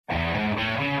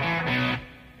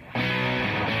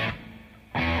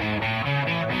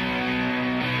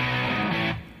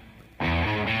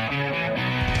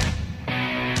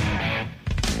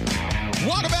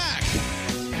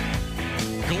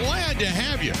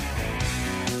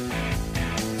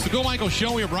Bill Michaels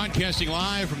Show. We are broadcasting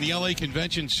live from the LA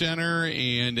Convention Center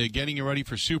and getting you ready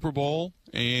for Super Bowl.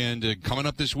 And coming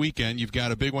up this weekend, you've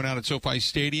got a big one out at SoFi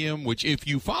Stadium, which if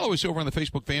you follow us over on the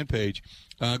Facebook fan page,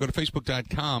 go to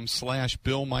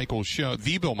facebook.com/Bill Michaels Show,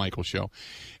 The Bill Michaels Show,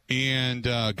 and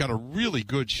got a really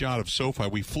good shot of SoFi.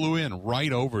 We flew in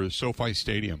right over SoFi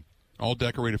Stadium, all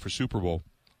decorated for Super Bowl.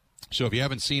 So if you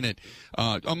haven't seen it,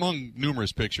 among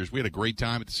numerous pictures, we had a great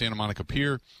time at the Santa Monica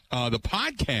Pier. The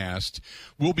podcast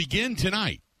will begin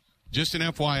tonight, just an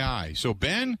FYI. So,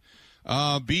 Ben,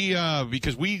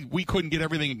 because we couldn't get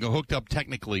everything hooked up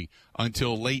technically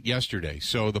until late yesterday.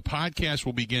 So the podcast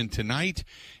will begin tonight,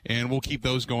 and we'll keep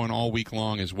those going all week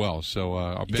long as well.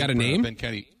 So you got a name? Ben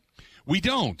Kenny. We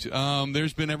don't.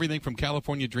 There's been everything from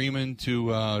California Dreamin'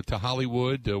 to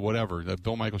Hollywood, whatever. The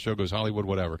Bill Michaels Show goes Hollywood,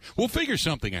 whatever. We'll figure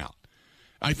something out.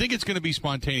 I think it's going to be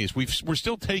spontaneous. We're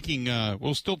still taking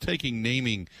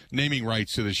naming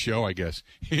rights to the show, I guess,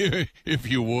 if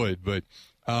you would. But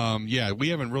yeah, we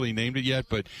haven't really named it yet,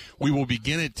 but we will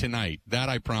begin it tonight. That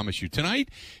I promise you. Tonight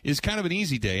is kind of an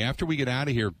easy day after we get out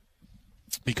of here,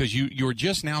 because you're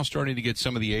just now starting to get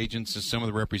some of the agents and some of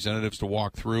the representatives to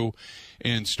walk through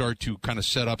and start to kind of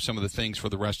set up some of the things for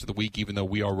the rest of the week, even though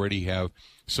we already have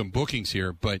some bookings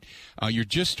here. But you're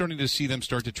just starting to see them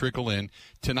start to trickle in.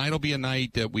 Tonight will be a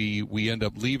night that we end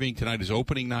up leaving. Tonight is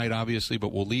opening night, obviously,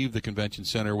 but we'll leave the convention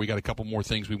center. We got a couple more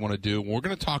things we want to do. We're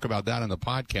going to talk about that on the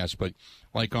podcast. But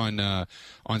like on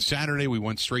Saturday, we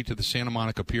went straight to the Santa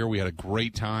Monica Pier. We had a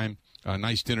great time. A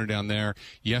nice dinner down there.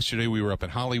 Yesterday we were up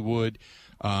in Hollywood,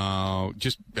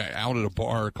 just out at a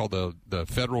bar called the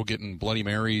Federal, getting Bloody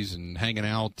Marys and hanging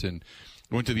out, and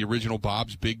went to the original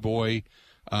Bob's Big Boy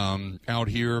out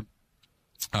here,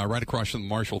 right across from the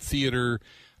Marshall Theater.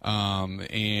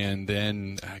 And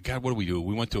then, God, what did we do?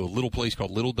 We went to a little place called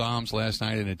Little Dom's last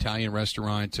night, an Italian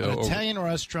restaurant. Italian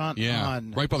restaurant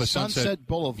on right by the Sunset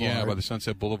Boulevard. Yeah, by the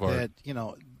Sunset Boulevard.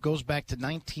 That, goes back to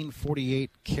 1948.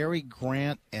 Cary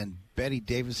Grant and Betty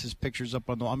Davis's pictures up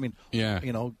on the. I mean, yeah,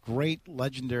 great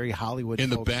legendary Hollywood. In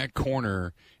folks. the back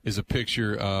corner is a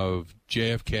picture of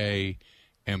JFK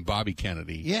and Bobby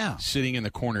Kennedy. Yeah, sitting in the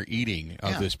corner eating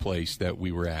of this place that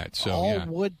we were at. So all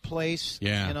wood place.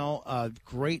 Yeah, a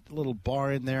great little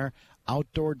bar in there,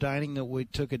 outdoor dining that we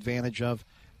took advantage of,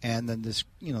 and then this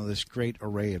great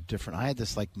array of different. I had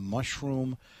this like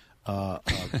mushroom.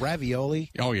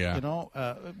 Ravioli. Oh yeah,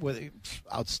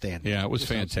 outstanding. Yeah, it was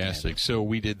fantastic. So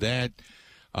we did that,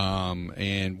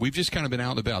 and we've just kind of been out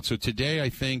and about. So today, I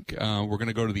think we're going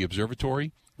to go to the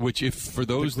observatory. Which, if for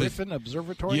those the Griffin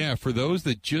Observatory, yeah, for those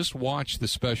that just watched the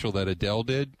special that Adele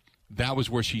did, that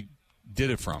was where she did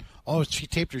it from. Oh, she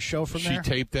taped her show from there. She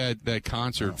taped that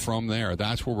concert from there.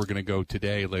 That's where we're going to go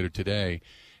later today.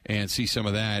 And see some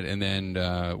of that, and then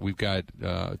we've got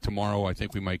tomorrow. I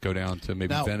think we might go down to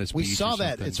maybe Venice Beach. We saw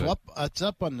that it's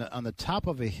up on the top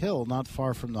of a hill, not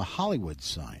far from the Hollywood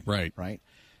sign. Right.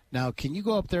 Now, can you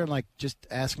go up there and just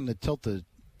ask them to tilt the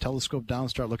telescope down and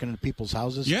start looking into people's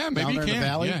houses? Yeah, maybe down there you can. In the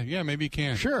valley? Yeah, maybe you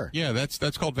can. Sure. Yeah, that's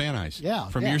called Van Nuys. Yeah,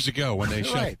 from years ago when they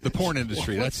shut the porn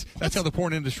industry. That's how the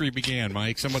porn industry began,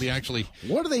 Mike. Somebody actually.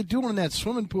 What are they doing in that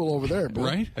swimming pool over there, bro?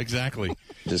 Right. Exactly.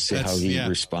 Just see how he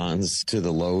responds to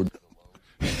the load.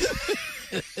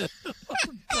 Oh,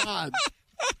 God.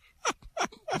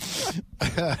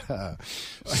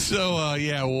 So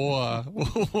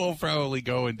we'll probably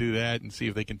go and do that and see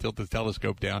if they can tilt the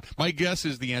telescope down. My guess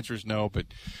is the answer is no, but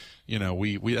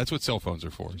we that's what cell phones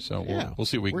are for. So we'll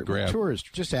see what we can grab. Tourists,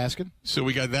 just asking. So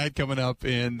we got that coming up,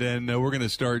 and then we're going to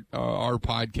start our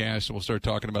podcast, and we'll start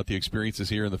talking about the experiences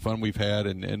here and the fun we've had,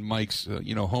 and Mike's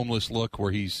homeless look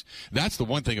where that's the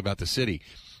one thing about the city.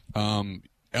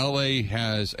 L.A.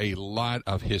 has a lot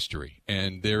of history,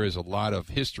 and there is a lot of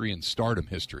history and stardom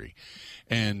history,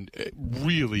 and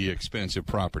really expensive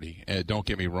property. Don't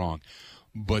get me wrong,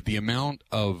 but the amount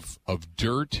of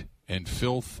dirt and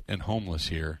filth and homeless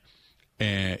here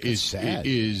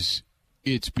is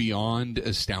beyond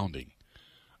astounding.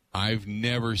 I've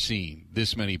never seen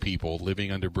this many people living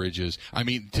under bridges. I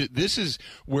mean, this is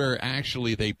where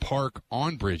actually they park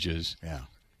on bridges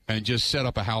and just set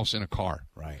up a house in a car.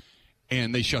 Right.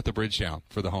 And they shut the bridge down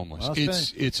for the homeless. Well,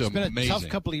 it's amazing. Been a tough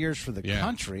couple of years for the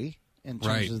country in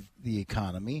terms of the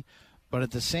economy, but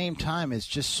at the same time, it's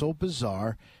just so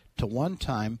bizarre to one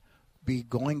time be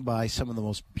going by some of the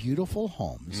most beautiful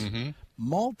homes,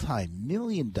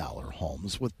 multi-million-dollar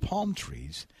homes with palm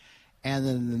trees, and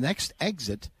then the next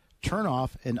exit, turn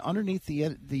off, and underneath the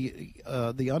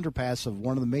underpass of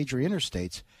one of the major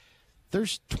interstates,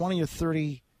 there's 20 or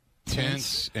 30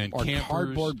 tents and or campers.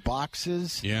 Cardboard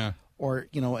boxes. Yeah. Or,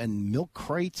 and milk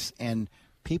crates and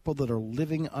people that are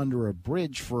living under a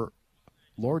bridge for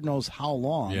Lord knows how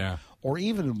long. Yeah. Or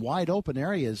even in wide open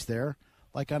areas there,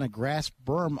 like on a grass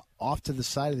berm off to the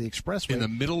side of the expressway. In the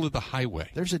middle of the highway.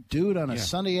 There's a dude on a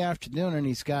Sunday afternoon, and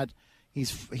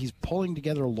he's pulling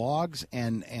together logs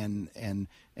and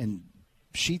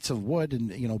sheets of wood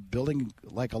and, building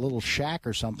like a little shack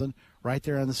or something right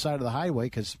there on the side of the highway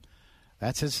because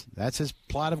that's his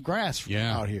plot of grass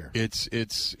out here. It's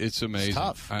amazing. It's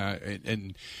tough.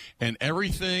 And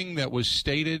everything that was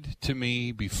stated to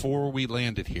me before we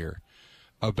landed here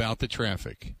about the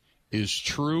traffic is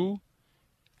true,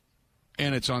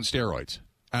 and it's on steroids.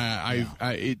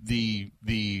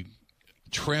 The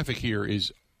traffic here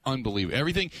is unbelievable.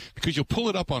 Everything, because you'll pull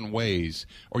it up on Waze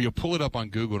or you'll pull it up on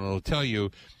Google and it'll tell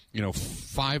you,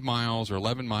 5 miles or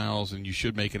 11 miles, and you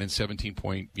should make it in 17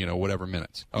 point, whatever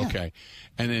minutes. Okay.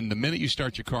 And then the minute you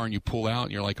start your car and you pull out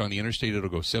and you're like on the interstate, it'll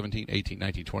go 17, 18,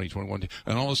 19, 20, 21.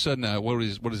 And all of a sudden, what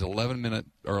is 11-minute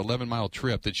or 11-mile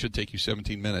trip that should take you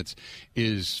 17 minutes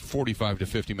is 45 to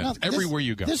 50 minutes everywhere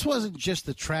you go. This wasn't just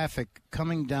the traffic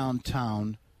coming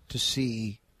downtown to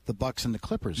see the Bucks and the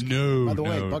Clippers. No. By the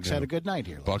way, Bucks had a good night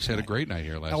here. Bucks had a great night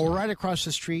here last night. We're right across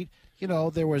the street.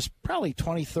 There was probably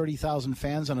 20, 30,000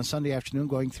 fans on a Sunday afternoon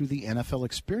going through the NFL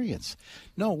experience.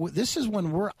 No, this is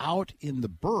when we're out in the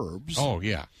burbs. Oh,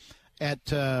 yeah.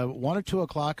 At 1 or 2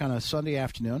 o'clock on a Sunday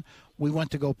afternoon, we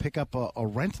went to go pick up a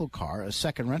rental car, a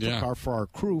second rental car for our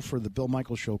crew, for the Bill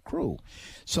Michaels Show crew.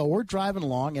 So we're driving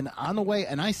along, and on the way,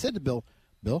 and I said to Bill,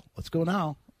 let's go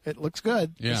now. It looks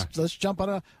good. Yeah. Let's jump on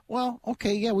a. Well,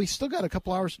 okay, yeah, we still got a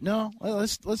couple hours. No,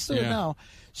 let's do it now.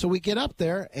 So we get up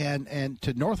there and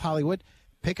to North Hollywood,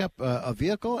 pick up a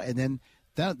vehicle, and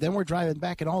then we're driving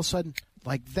back, and all of a sudden,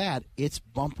 like that, it's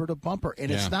bumper to bumper,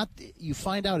 and it's not. You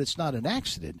find out it's not an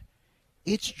accident.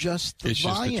 It's just the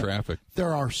volume. Just the traffic.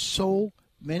 There are so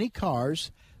many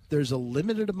cars. There's a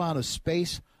limited amount of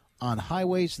space on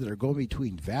highways that are going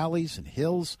between valleys and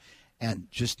hills, and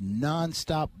just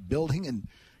nonstop building and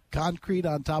concrete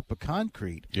on top of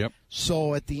concrete. Yep.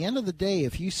 So at the end of the day,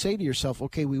 if you say to yourself,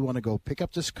 okay, we want to go pick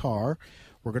up this car,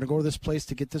 we're going to go to this place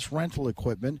to get this rental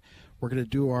equipment, we're going to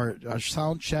do our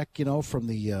sound check, from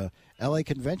the L.A.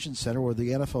 Convention Center where the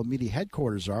NFL media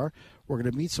headquarters are, we're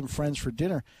going to meet some friends for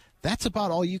dinner. That's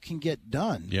about all you can get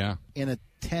done in a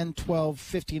 10, 12,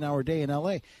 15-hour day in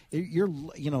L.A.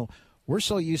 We're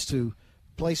so used to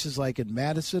places like in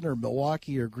Madison or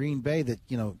Milwaukee or Green Bay that,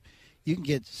 you can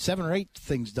get 7 or 8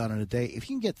 things done in a day. If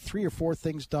you can get 3 or 4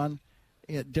 things done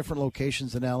at different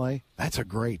locations in L.A., that's a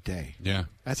great day. Yeah.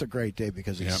 That's a great day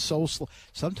because it's so slow.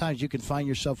 Sometimes you can find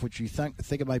yourself, what you think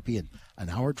it might be an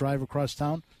hour drive across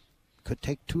town, could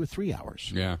take 2 or 3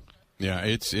 hours. Yeah. Yeah,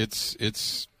 it's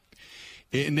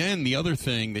and then the other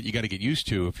thing that you got to get used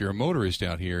to if you're a motorist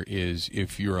out here is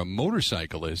if you're a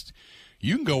motorcyclist,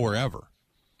 you can go wherever.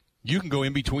 You can go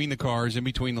in between the cars, in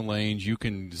between the lanes. You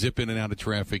can zip in and out of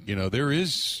traffic.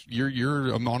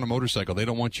 You're on a motorcycle. They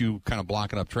don't want you kind of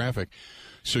blocking up traffic.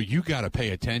 So you got to pay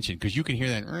attention because you can hear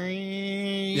that.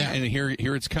 And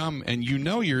here it's come. And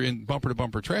you're in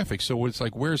bumper-to-bumper traffic. So it's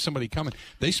like, where's somebody coming?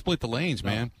 They split the lanes,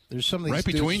 man. There's some of these right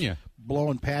between you.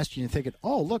 Blowing past you and thinking,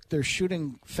 oh, look, they're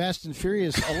shooting Fast and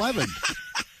Furious 11.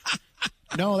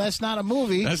 No, that's not a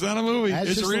movie. That's not a movie. That's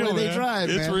it's just real, the way man. they drive,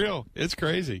 It's man. real. It's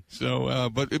crazy. So,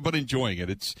 but enjoying it.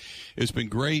 It's been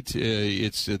great.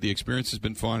 The experience has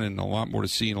been fun, and a lot more to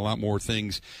see, and a lot more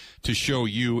things to show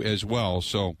you as well.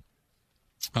 So,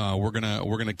 we're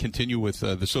gonna continue with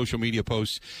the social media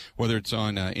posts, whether it's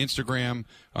on Instagram,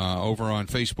 over on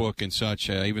Facebook and such,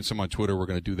 even some on Twitter. We're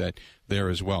going to do that there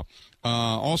as well.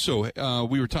 Also,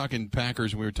 we were talking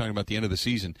Packers, and we were talking about the end of the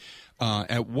season.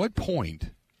 At what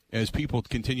point, as people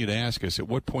continue to ask us, at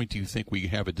what point do you think we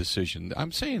have a decision?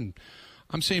 I'm saying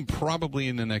probably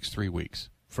in the next 3 weeks.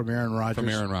 From Aaron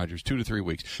Rodgers? 2 to 3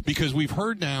 weeks. Because we've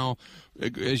heard now,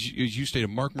 as you stated,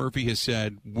 Mark Murphy has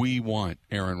said, we want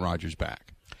Aaron Rodgers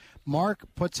back. Mark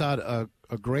puts out a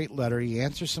great letter. He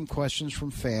answers some questions from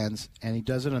fans, and he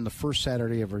does it on the first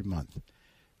Saturday of every month.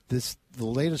 The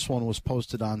latest one was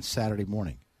posted on Saturday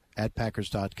morning at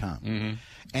Packers.com. Mm-hmm.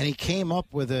 And he came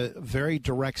up with a very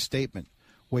direct statement,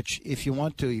 which if you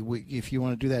want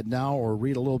to do that now or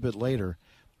read a little bit later,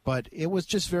 but it was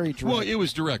just very direct. Well, it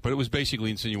was direct, but it was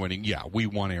basically insinuating, we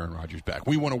want Aaron Rodgers back.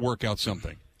 We want to work out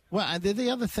something. Well, the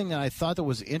other thing that I thought that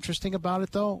was interesting about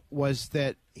it, though, was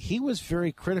that he was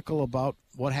very critical about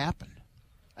what happened.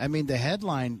 I mean, the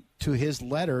headline to his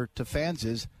letter to fans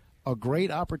is, a great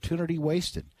opportunity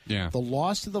wasted. Yeah. The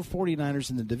loss to the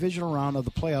 49ers in the divisional round of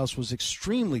the playoffs was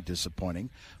extremely disappointing.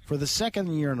 For the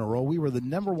second year in a row, we were the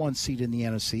number 1 seed in the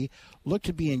NFC, looked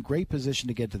to be in great position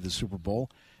to get to the Super Bowl,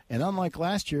 And unlike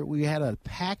last year, we had a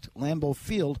packed Lambeau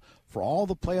Field for all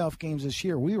the playoff games this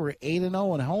year. We were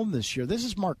 8-0 at home this year. This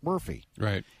is Mark Murphy.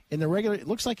 Right. In the regular, it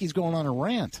looks like he's going on a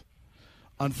rant.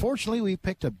 Unfortunately, we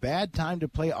picked a bad time to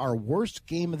play our worst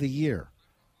game of the year.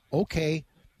 Okay,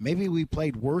 maybe we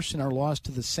played worse in our loss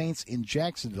to the Saints in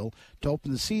Jacksonville to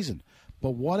open the season.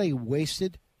 But what a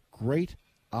wasted, great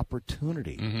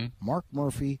opportunity. Mm-hmm. Mark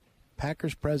Murphy,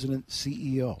 Packers president,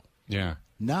 CEO. Yeah.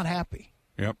 Not happy.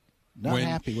 Yep. Not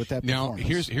happy with that performance. Now,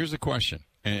 here's the question,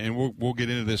 and we'll get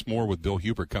into this more with Bill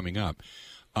Huber coming up.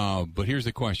 But here's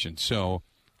the question. So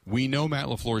we know Matt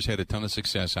LaFleur's had a ton of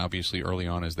success, obviously, early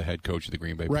on as the head coach of the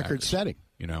Green Bay Packers. Record-setting.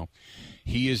 You know,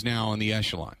 he is now in the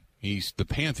echelon. He's the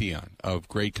pantheon of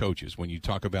great coaches when you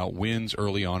talk about wins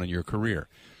early on in your career.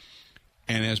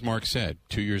 And as Mark said,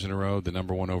 2 years in a row, the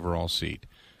number one overall seed.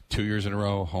 2 years in a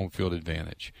row, home field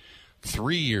advantage.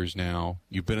 3 years now,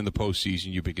 you've been in the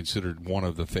postseason. You've been considered one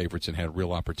of the favorites and had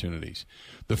real opportunities.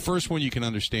 The first one you can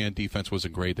understand, defense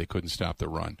wasn't great. They couldn't stop the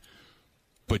run.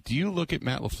 But do you look at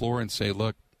Matt LaFleur and say,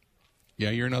 look,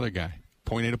 yeah, you're another guy.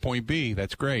 Point A to point B,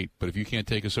 that's great. But if you can't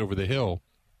take us over the hill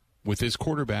with this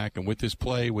quarterback and with this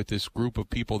play, with this group of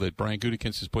people that Brian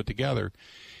Gutekunst has put together,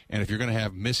 and if you're going to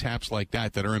have mishaps like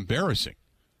that are embarrassing,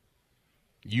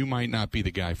 you might not be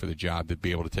the guy for the job to be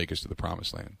able to take us to the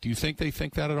promised land. Do you think they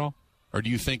think that at all? Or do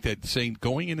you think that, say,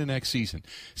 going into next season,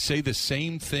 say the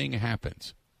same thing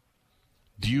happens,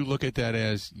 do you look at that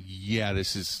as, yeah,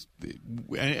 this is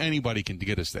 – anybody can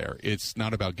get us there. It's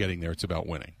not about getting there. It's about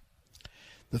winning.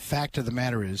 The fact of the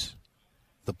matter is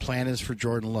the plan is for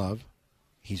Jordan Love.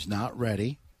 He's not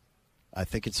ready. I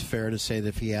think it's fair to say that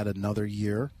if he had another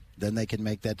year, then they can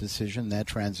make that decision, that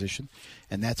transition.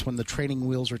 And that's when the training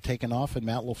wheels are taken off and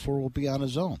Matt LaFleur will be on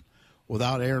his own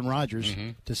without Aaron Rodgers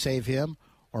to save him,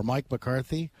 or Mike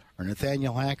McCarthy, or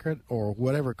Nathaniel Hackett, or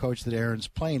whatever coach that Aaron's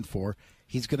playing for.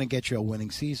 He's going to get you a winning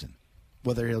season.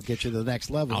 Whether he'll get you to the next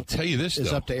level, I'll tell you this,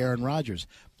 is though. up to Aaron Rodgers.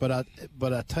 But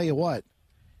I'll tell you what,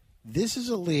 this is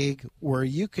a league where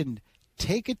you can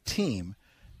take a team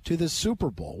to the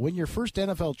Super Bowl, win your first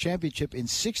NFL championship in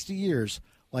 60 years,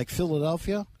 like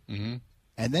Philadelphia, and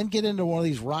then get into one of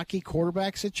these rocky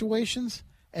quarterback situations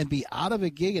and be out of a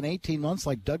gig in 18 months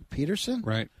like Doug Peterson.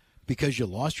 Right. Because you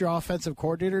lost your offensive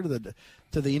coordinator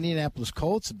to the Indianapolis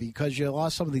Colts, because you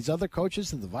lost some of these other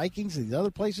coaches to the Vikings and these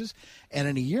other places, and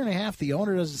in a year and a half the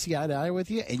owner doesn't see eye to eye with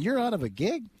you, and you're out of a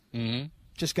gig.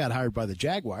 Just got hired by the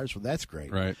Jaguars, well, that's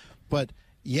great. Right. But,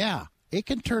 yeah, it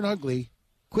can turn ugly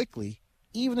quickly,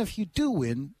 even if you do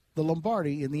win the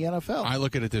Lombardi in the NFL. I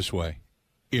look at it this way.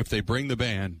 If they bring the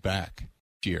band back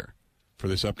this year for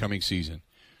this upcoming season,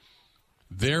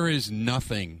 there is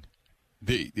nothing –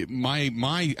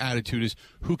 my attitude is,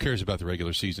 who cares about the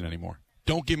regular season anymore?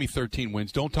 Don't give me 13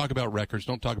 wins. Don't talk about records.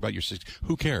 Don't talk about your 6.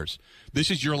 Who cares? This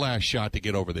is your last shot to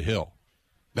get over the hill.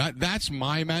 That's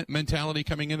my mentality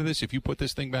coming into this. If you put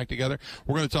this thing back together,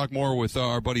 we're going to talk more with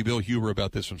our buddy Bill Huber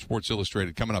about this from Sports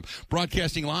Illustrated coming up.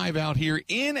 Broadcasting live out here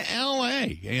in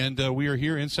L.A., and we are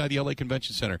here inside the L.A.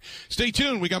 Convention Center. Stay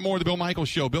tuned. We got more of the Bill Michaels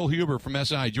Show. Bill Huber from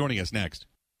SI joining us next.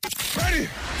 Ready?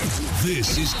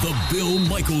 This is the Bill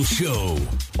Michaels Show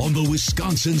on the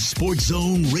Wisconsin Sports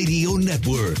Zone Radio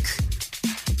Network.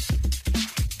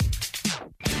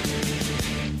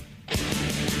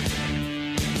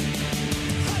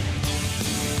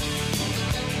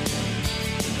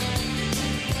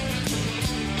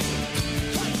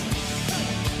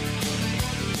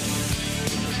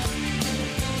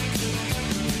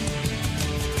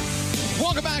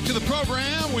 Welcome back to the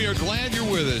program. We are glad you're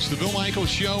with us. The Bill Michaels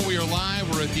Show. We are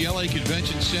live. We're at the LA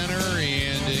Convention Center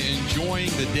and enjoying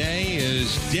the day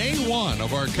as day one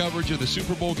of our coverage of the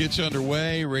Super Bowl gets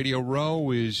underway. Radio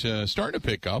Row is starting to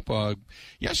pick up.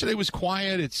 Yesterday was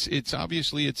quiet. It's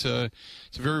obviously it's a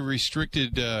very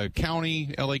restricted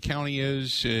county. LA County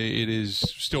is. It is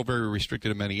still very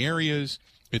restricted in many areas.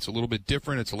 It's a little bit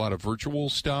different. It's a lot of virtual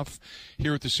stuff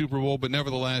here at the Super Bowl, but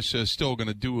nevertheless, still going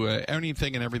to do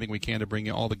anything and everything we can to bring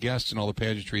you all the guests and all the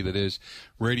pageantry that is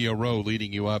Radio Row,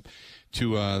 leading you up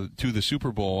to the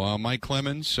Super Bowl. Mike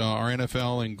Clemens, our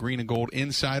NFL and green and gold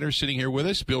insider, sitting here with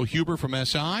us. Bill Huber from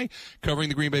SI, covering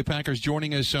the Green Bay Packers,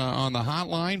 joining us on the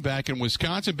hotline back in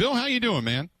Wisconsin. Bill, how you doing,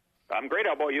 man? I'm great.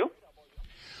 How about you?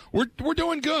 We're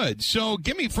doing good. So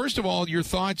give me, first of all, your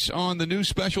thoughts on the new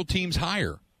special teams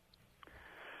hire.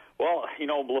 Well, you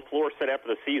know, LaFleur said after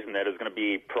the season that it's going to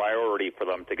be priority for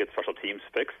them to get special teams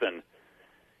fixed. And,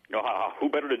 you know, who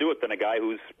better to do it than a guy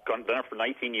who's done it for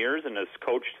 19 years and has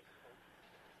coached,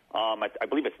 I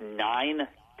believe it's 9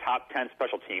 top 10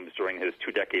 special teams during his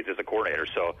 2 decades as a coordinator.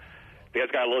 So the guy's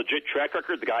got a legit track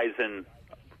record. The guy's in,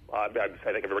 I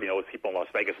think everybody knows people in Las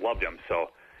Vegas loved him.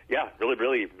 So, yeah, really,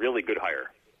 really, really good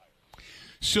hire.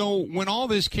 So when all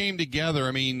this came together,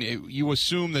 I mean, you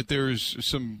assume that there's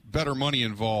some better money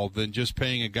involved than just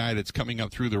paying a guy that's coming up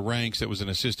through the ranks that was an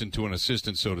assistant to an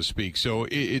assistant, so to speak. So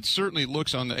it certainly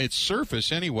looks on its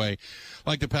surface anyway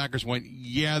like the Packers went,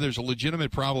 yeah, there's a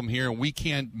legitimate problem here, and we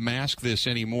can't mask this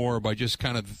anymore by just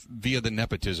kind of via the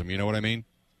nepotism. You know what I mean?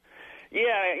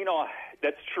 Yeah,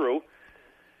 that's true.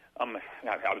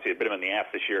 Obviously, a bit of in the ass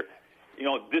this year.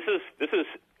 This is.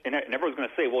 And everyone's going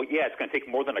to say, well, yeah, it's going to take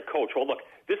more than a coach. Well, look,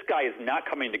 this guy is not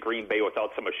coming to Green Bay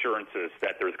without some assurances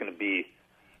that there's going to be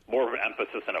more of an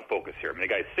emphasis and a focus here. I mean,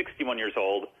 the guy's 61 years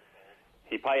old.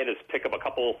 He probably had his pick of a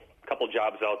couple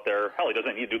jobs out there. Hell, he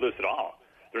doesn't need to do this at all.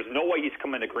 There's no way he's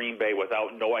coming to Green Bay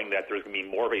without knowing that there's going to be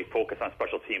more of a focus on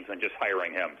special teams than just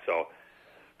hiring him. So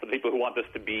for the people who want this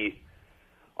to be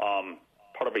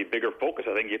part of a bigger focus,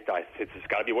 I think it's just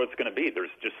got to be what it's going to be.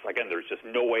 There's just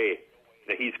no way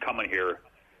that he's coming here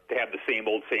to have the same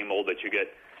old that you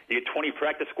get 20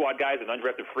 practice squad guys and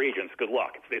undrafted free agents. Good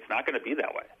luck. It's not going to be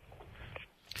that way.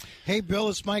 Hey, Bill,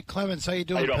 it's Mike Clemens. How you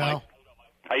doing, pal? Mike?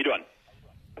 How you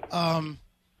doing?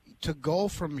 To go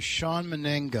from Sean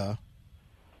Menenga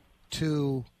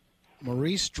to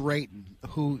Maurice Drayton,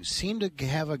 who seemed to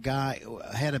have a guy who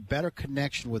had a better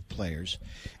connection with players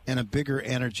and a bigger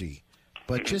energy,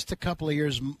 but just a couple of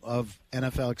years of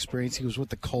NFL experience. He was with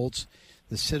the Colts,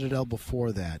 the Citadel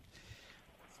before that.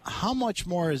 How much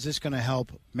more is this going to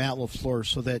help Matt LaFleur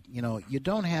so that, you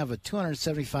don't have a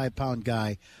 275-pound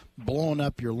guy blowing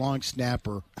up your long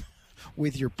snapper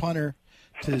with your punter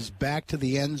to his back to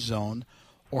the end zone,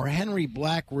 or Henry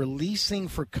Black releasing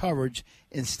for coverage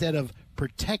instead of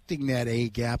protecting that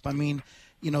A-gap? I mean,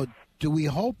 do we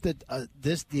hope that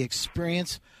the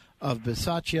experience of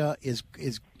Bisaccia is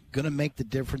going to make the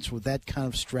difference with that kind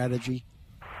of strategy?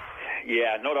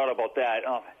 Yeah, no doubt about that.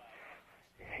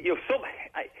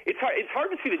 It's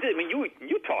hard to see the. I mean,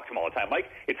 you talk to him all the time, Mike.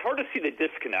 It's hard to see the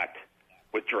disconnect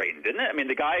with Drayton, didn't it? I mean,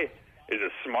 the guy is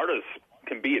as smart as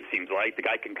can be. It seems like the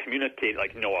guy can communicate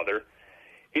like no other.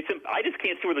 I just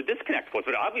can't see where the disconnect was,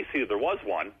 but obviously there was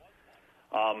one.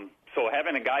 So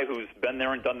having a guy who's been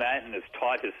there and done that and has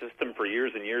taught his system for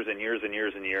years and years and years and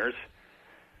years and years,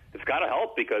 it's got to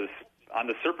help, because on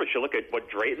the surface you look at what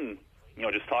Drayton,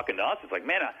 just talking to us, it's like,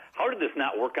 man, how did this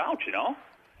not work out?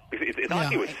 Because it's not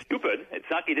like he was stupid. It's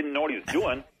not like he didn't know what he was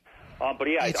doing. But,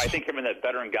 yeah, I think having that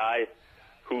veteran guy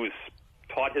who's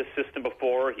taught his system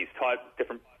before, he's taught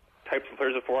different types of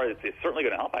players before, it's certainly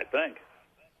going to help, I think.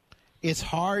 It's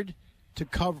hard to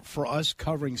cover for us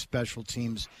covering special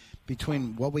teams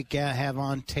between what we have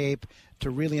on tape to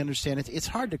really understand it. It's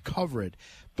hard to cover it.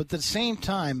 But at the same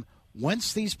time,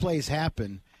 once these plays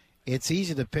happen, it's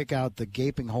easy to pick out the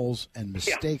gaping holes and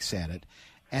mistakes at it.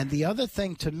 And the other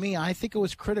thing to me, I think it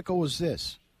was critical, was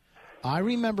this. I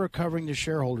remember covering the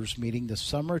shareholders meeting the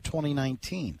summer of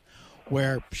 2019,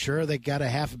 where, sure, they got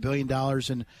 $500 million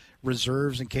in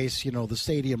reserves in case, the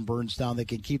stadium burns down. They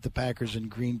can keep the Packers in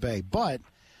Green Bay. But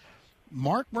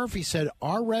Mark Murphy said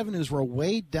our revenues were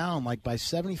weighed down like by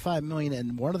 $75 million,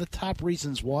 and one of the top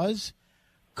reasons was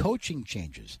coaching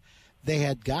changes. They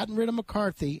had gotten rid of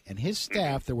McCarthy and his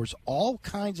staff. There was all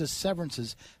kinds of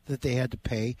severances that they had to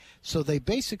pay. So they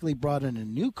basically brought in a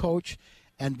new coach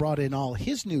and brought in all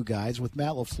his new guys with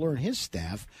Matt LaFleur and his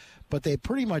staff. But they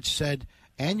pretty much said,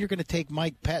 and you're going to take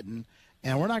Mike Pettin,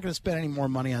 and we're not going to spend any more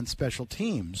money on special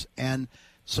teams. And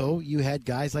so you had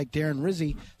guys like Darren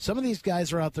Rizzi. Some of these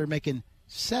guys are out there making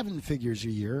 7 figures a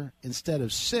year instead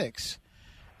of 6.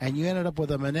 And you ended up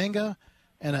with a Menenga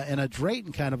and a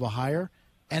Drayton kind of a hire.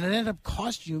 And it ended up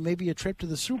costing you maybe a trip to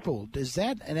the Super Bowl. Is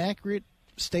that an accurate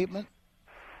statement?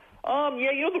 Yeah,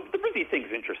 the Rizzi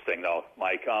thing's interesting, though,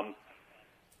 Mike.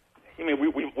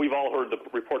 We've all heard the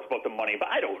reports about the money, but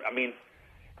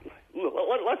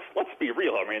let's be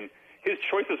real. His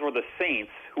choices were the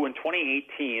Saints, who in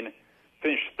 2018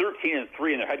 finished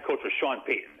 13-3, and their head coach was Sean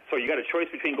Payton. So you got a choice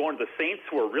between going to the Saints,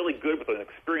 who are really good with an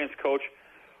experienced coach,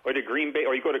 or to Green Bay,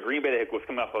 or you go to Green Bay that was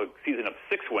coming off a season of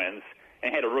 6 wins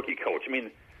and had a rookie coach.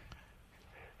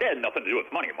 That had nothing to do with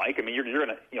money, Mike. You're going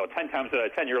to, 10 times out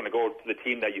of 10, you're going to go to the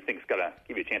team that you think is going to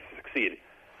give you a chance to succeed.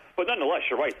 But nonetheless,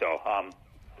 you're right, though.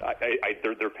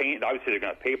 They're paying. Obviously, they're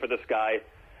going to pay for this guy,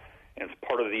 and it's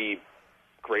part of the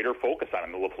greater focus on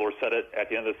him. LaFleur said it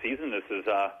at the end of the season. This is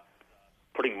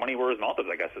putting money where his mouth is,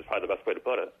 I guess, is probably the best way to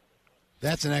put it.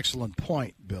 That's an excellent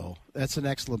point, Bill. That's an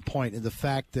excellent point. And the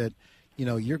fact that,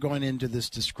 you're going into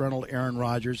this disgruntled Aaron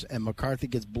Rodgers and McCarthy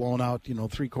gets blown out,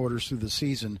 3/4 through the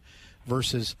season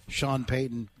versus Sean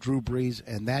Payton, Drew Brees,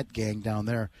 and that gang down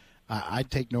there. I'd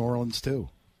take New Orleans, too.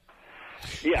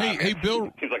 Yeah. Hey,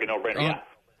 Bill. Seems like a no-brainer, yeah.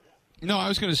 No, I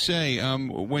was going to say,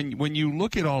 when you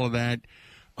look at all of that,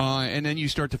 and then you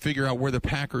start to figure out where the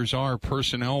Packers are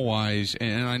personnel-wise,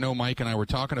 and I know Mike and I were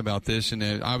talking about this,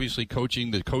 and obviously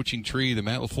the coaching tree, the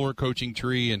Matt LaFleur coaching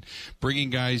tree, and bringing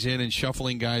guys in and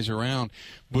shuffling guys around.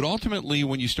 But ultimately,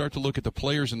 when you start to look at the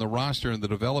players and the roster and the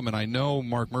development, I know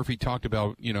Mark Murphy talked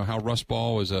about, how Russ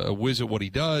Ball is a whiz at what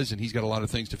he does, and he's got a lot of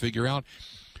things to figure out.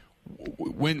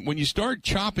 When you start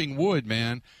chopping wood,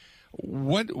 man,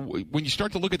 when you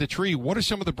start to look at the tree, what are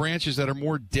some of the branches that are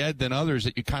more dead than others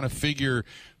that you kind of figure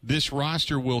this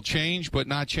roster will change, but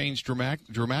not change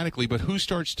dramatically? But who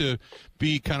starts to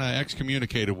be kind of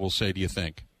excommunicated, we'll say, do you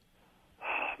think?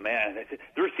 Man,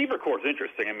 the receiver core is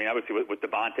interesting. I mean, obviously with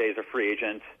Devontae as a free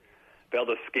agent,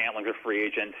 Valdez-Scantling's a free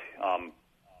agent,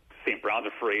 St. Brown's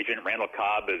a free agent, Randall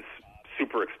Cobb is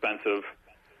super expensive,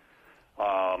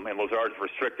 and Lazard's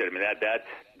restricted. I mean,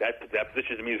 that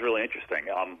position to me is really interesting.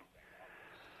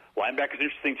 Linebacker's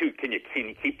interesting, too. Can you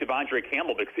keep Devondre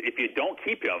Campbell? Because if you don't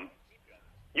keep him,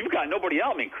 you've got nobody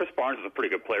else. I mean, Chris Barnes is a pretty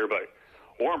good player, but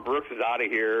Oren Burks is out of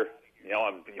here.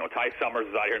 Ty Summers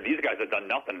is out here. And these guys have done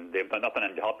nothing. They've done nothing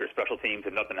to help your special teams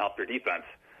and nothing to help your defense.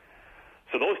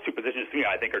 So those two positions, to me,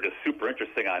 I think are just super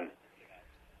interesting on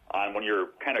when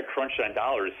you're kind of crunched on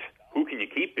dollars. Who can you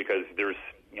keep? Because there's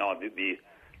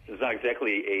there's not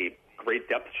exactly a great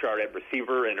depth chart at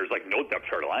receiver, and there's no depth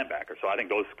chart at linebacker. So I think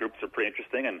those groups are pretty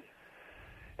interesting. And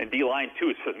D-line,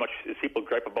 too, so as much as people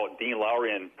gripe about Dean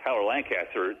Lowry and Tyler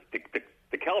Lancaster,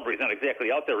 the caliber is not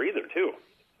exactly out there either, too.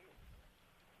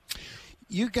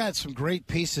 You got some great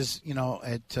pieces,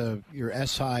 at your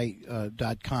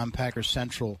SI.com Packers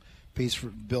Central piece for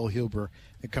Bill Huber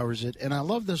that covers it. And I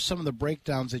love some of the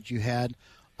breakdowns that you had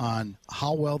on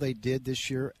how well they did this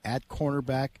year at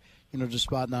cornerback,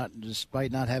 despite not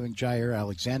having Jair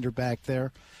Alexander back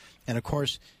there. And, of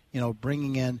course,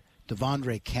 bringing in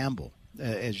Devondre Campbell,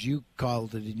 as you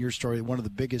called it in your story, one of the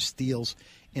biggest steals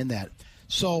in that.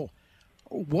 So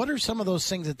what are some of those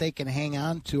things that they can hang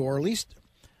on to, or at least –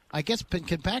 I guess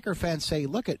can Packer fans say,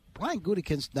 look at Brian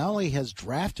Gutekunst not only has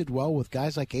drafted well with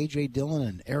guys like A.J. Dillon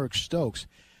and Eric Stokes,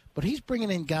 but he's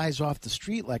bringing in guys off the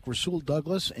street like Rasul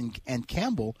Douglas and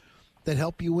Campbell that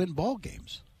help you win ball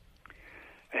games.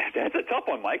 That's a tough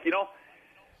one, Mike. You don't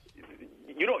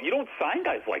sign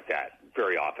guys like that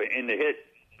very often. And the hit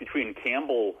between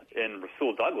Campbell and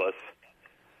Rasul Douglas,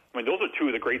 I mean, those are two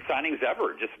of the great signings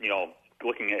ever. Just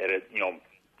looking at it,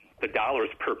 the dollars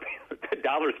per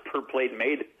play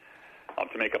made.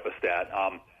 To make up a stat,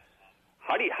 how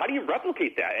do you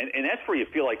replicate that? And that's where you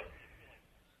feel like,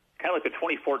 kind of like the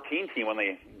 2014 team when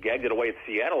they gagged it away at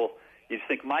Seattle. You just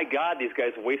think, my God, these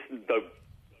guys wasted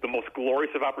the most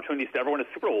glorious of opportunities to ever win a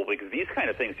Super Bowl, because these kind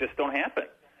of things just don't happen.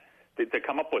 They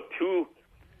come up with two,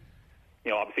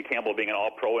 obviously Campbell being an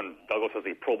All-Pro and Douglas as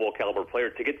a Pro Bowl caliber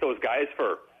player, to get those guys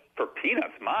for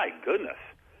peanuts. My goodness.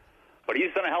 But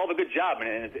he's done a hell of a good job,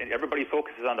 and everybody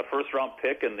focuses on the first-round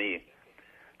pick and the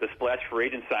splash free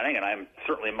agent signing, and I'm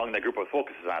certainly among the group that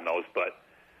focuses on those. But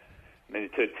I mean,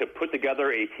 to put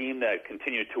together a team that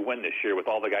continued to win this year with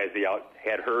all the guys they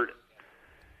had hurt,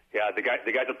 yeah, the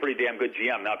guy's a pretty damn good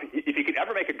GM. Now, if you could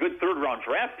ever make a good third-round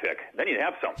draft pick, then you'd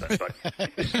have something. But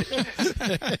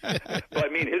I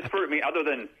mean, other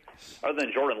than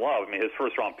Jordan Love, I mean, his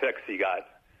first-round picks, he got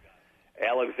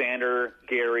Alexander,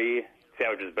 Gary.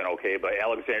 Savage has been okay, but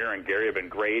Alexander and Gary have been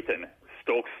great, and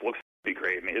Stokes looks be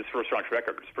great. I mean, his first-round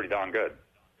record is pretty darn good.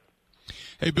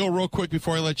 Hey, Bill, real quick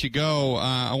before I let you go,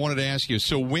 I wanted to ask you,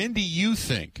 so when do you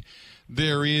think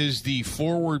there is the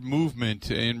forward movement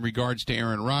in regards to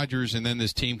Aaron Rodgers, and then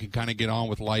this team can kind of get on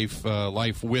with life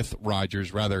with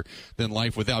Rodgers rather than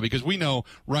life without? Because we know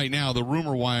right now the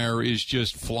rumor wire is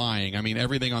just flying. I mean,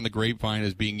 everything on the grapevine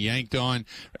is being yanked on.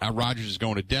 Rodgers is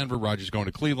going to Denver. Rodgers is going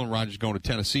to Cleveland. Rodgers is going to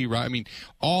Tennessee. I mean,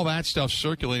 all that stuff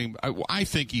circulating. I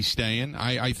think he's staying.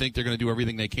 I think they're going to do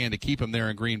everything they can to keep him there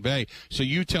in Green Bay. So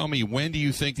you tell me, when do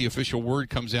you think the official word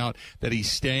comes out that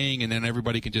he's staying, and then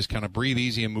everybody can just kind of breathe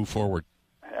easy and move forward?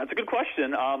 That's a good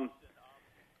question. I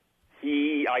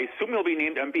assume he'll be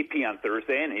named MVP on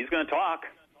Thursday, and he's going to talk.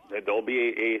 There'll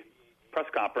be a press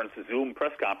conference, a Zoom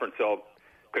press conference. So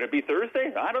could it be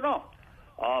Thursday? I don't know.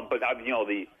 But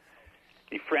the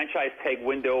franchise tag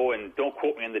window, and don't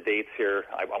quote me on the dates here.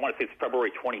 I want to say it's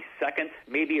February 22nd,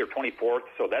 maybe, or 24th.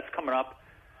 So that's coming up.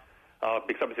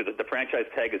 Because obviously the franchise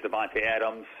tag is Devontae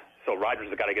Adams. So Rodgers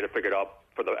has got to get it figured out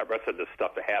for the rest of this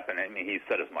stuff to happen. I mean, he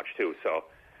said as much too. So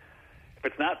if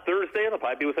it's not Thursday, it'll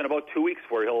probably be within about 2 weeks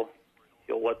where he'll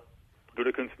let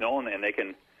Gutekunst know, and they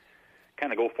can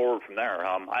kind of go forward from there.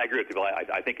 I agree with you, Bill.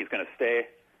 I think he's going to stay.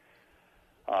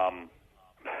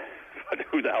 But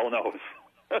who the hell knows?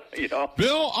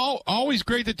 Bill, always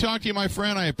great to talk to you, my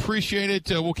friend. I appreciate it.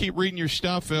 We'll keep reading your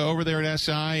stuff over there at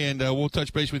SI, and we'll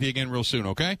touch base with you again real soon,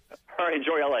 okay? All right,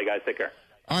 enjoy LA, guys. Take care.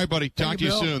 All right, buddy. Talk to you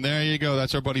Bill. soon. There you go.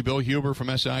 That's our buddy Bill Huber from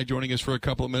SI joining us for a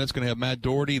couple of minutes. Going to have Matt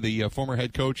Doherty, the former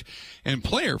head coach and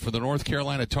player for the North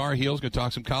Carolina Tar Heels. Going to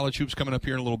talk some college hoops coming up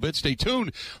here in a little bit. Stay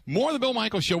tuned. More of the Bill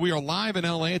Michaels Show. We are live in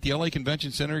L.A. at the L.A.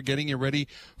 Convention Center getting you ready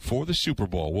for the Super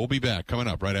Bowl. We'll be back coming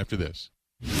up right after this.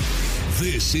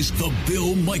 This is the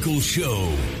Bill Michaels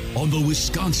Show on the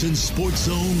Wisconsin Sports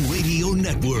Zone Radio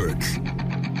Network.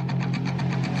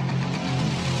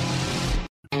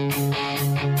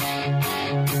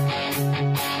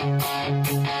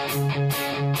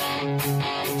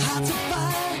 Hard to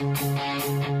find,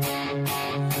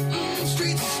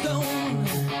 streets of stone,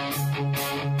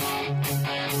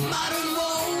 modern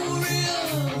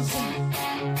warriors,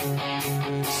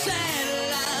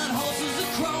 satellite horses of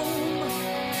chrome,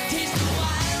 taste the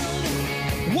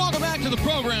wild. Welcome back to the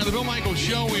program, the Bill Michaels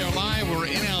Show. We are live. We're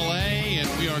in L.A., and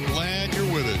we are glad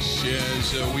you're with us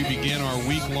as we begin our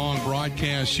week-long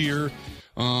broadcast here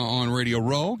on Radio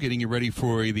Row, getting you ready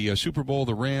for the Super Bowl.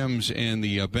 The Rams and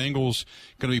the Bengals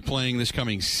going to be playing this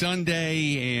coming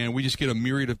Sunday, and we just get a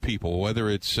myriad of people, whether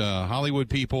it's Hollywood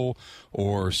people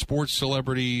or sports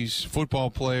celebrities, football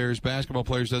players, basketball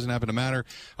players, doesn't happen to matter.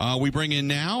 We bring in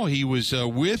now, he was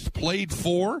played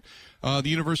for the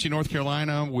University of North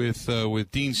Carolina with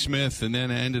Dean Smith, and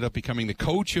then ended up becoming the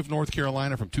coach of North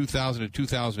Carolina from 2000 to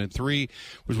 2003.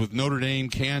 Was with Notre Dame,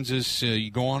 Kansas.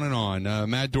 You go on and on.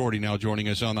 Matt Doherty now joining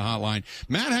us on the hotline.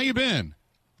 Matt, how you been?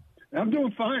 I'm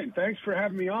doing fine. Thanks for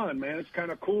having me on, man. It's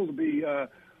kind of cool to be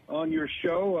on your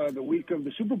show the week of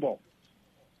the Super Bowl.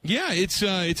 Yeah, it's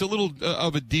a little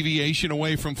of a deviation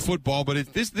away from football,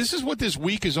 but this is what this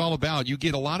week is all about. You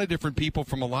get a lot of different people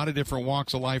from a lot of different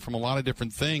walks of life, from a lot of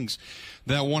different things,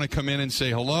 that want to come in and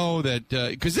say hello. That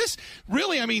because this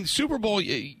really, I mean, Super Bowl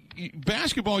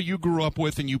basketball you grew up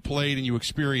with and you played and you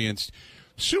experienced.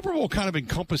 Super Bowl kind of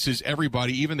encompasses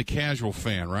everybody, even the casual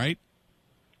fan, right?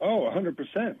 Oh,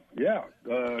 100%. Yeah,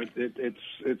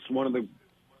 it's one of the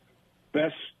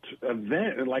best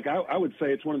event. Like I would say,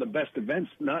 it's one of the best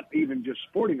events, not even just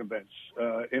sporting events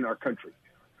in our country.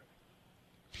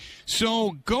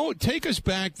 So take us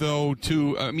back though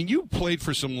to I mean, you played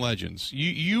for some legends.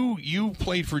 You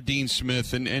played for Dean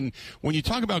Smith, and when you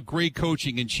talk about great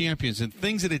coaching and champions and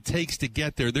things that it takes to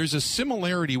get there, there's a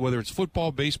similarity, whether it's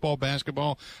football, baseball,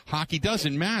 basketball, hockey,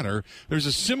 doesn't matter. There's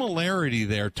a similarity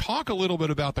there. Talk a little bit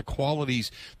about the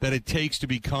qualities that it takes to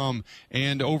become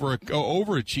and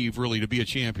overachieve, really, to be a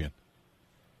champion.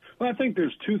 Well, I think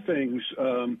there's two things.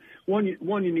 One,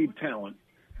 you need talent.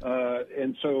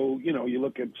 And so, you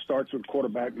look at starts with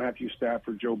quarterback Matthew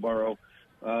Stafford, Joe Burrow.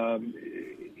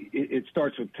 It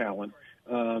starts with talent.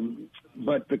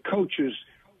 But the coaches,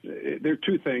 there are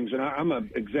two things. And I'm an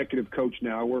executive coach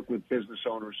now. I work with business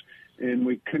owners. And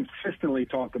we consistently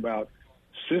talk about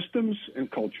systems and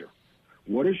culture.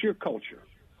 What is your culture?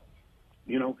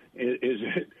 Is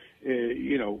it,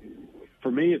 for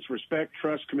me, it's respect,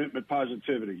 trust, commitment,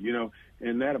 positivity,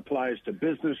 and that applies to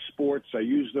business, sports. I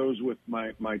use those with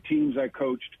my teams I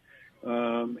coached. How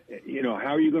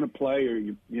are you going to play? Are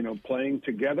you, playing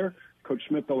together? Coach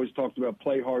Smith always talked about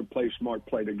play hard, play smart,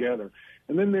 play together.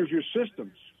 And then there's your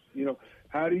systems.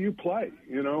 How do you play?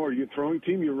 Are you throwing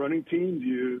team, you running team? Do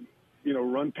you,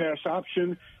 run pass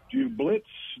option? Do you blitz?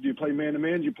 Do you play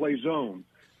man-to-man? Do you play zone?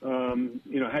 How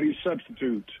do you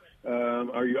substitute?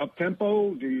 Are you up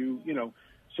tempo? Do you,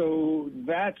 so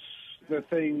that's the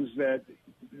things that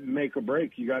make or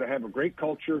break. You got to have a great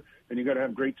culture and you got to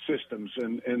have great systems.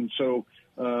 And so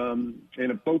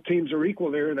if both teams are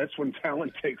equal there, that's when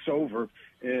talent takes over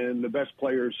and the best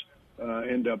players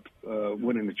end up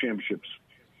winning the championships.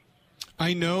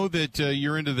 I know that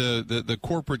you're into the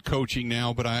corporate coaching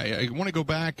now, but I want to go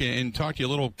back and talk to you a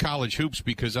little college hoops,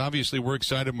 because obviously we're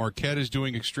excited. Marquette is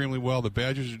doing extremely well. The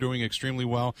Badgers are doing extremely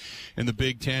well in the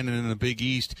Big Ten and in the Big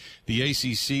East. The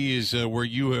ACC is where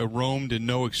you roamed and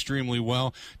know extremely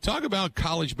well. Talk about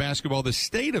college basketball, the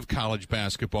state of college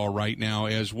basketball right now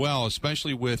as well,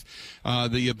 especially with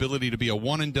the ability to be a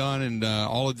one-and-done and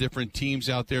all the different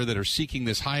teams out there that are seeking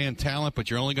this high-end talent,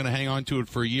 but you're only going to hang on to it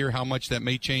for a year, how much that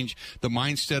may change the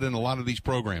mindset in a lot of these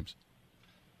programs.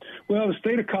 Well, the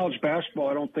state of college basketball,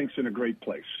 I don't think is in a great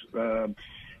place. For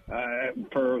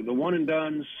the one and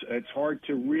dones, it's hard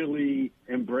to really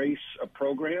embrace a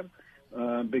program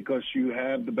because you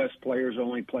have the best players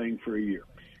only playing for a year.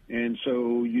 And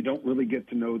so you don't really get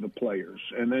to know the players.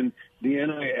 And then the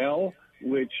NIL,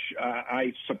 which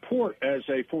I support as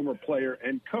a former player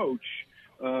and coach,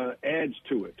 adds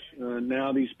to it.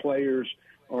 Now these players,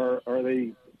 are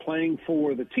they playing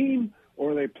for the team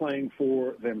or are they playing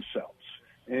for themselves?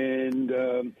 And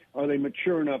are they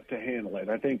mature enough to handle it?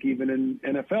 I think even in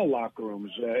NFL locker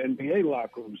rooms, NBA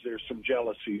locker rooms, there's some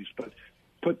jealousies. But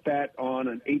put that on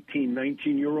an 18,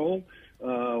 19-year-old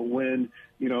when,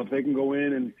 if they can go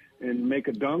in and make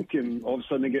a dunk and all of a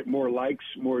sudden they get more likes,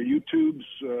 more YouTube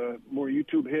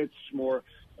hits, more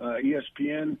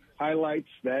ESPN highlights,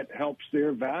 that helps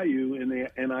their value in the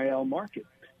NIL market.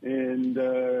 And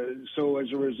so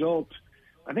as a result,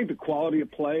 I think the quality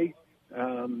of play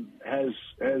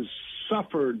has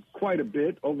suffered quite a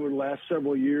bit over the last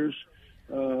several years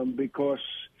because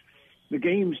the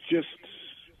game's just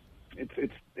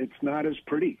it's not as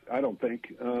pretty. I don't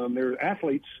think they're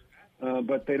athletes,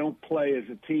 but they don't play as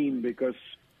a team because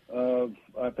of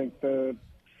I think the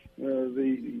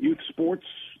youth sports,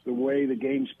 the way the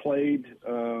game's played,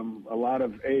 a lot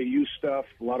of AAU stuff,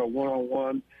 a lot of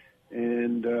one-on-one,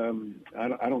 and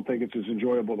I don't think it's as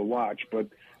enjoyable to watch, but.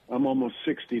 I'm almost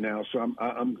 60 now, so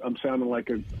I'm sounding like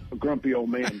a grumpy old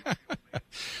man.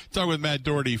 Talking with Matt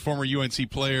Doherty, former UNC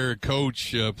player,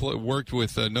 coach, worked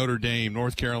with Notre Dame,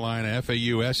 North Carolina,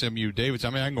 FAU, SMU, Davidson.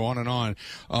 I mean, I can go on and on.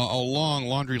 A long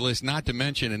laundry list, not to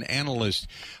mention an analyst.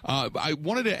 I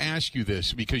wanted to ask you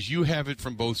this because you have it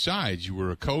from both sides. You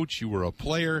were a coach, you were a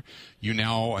player.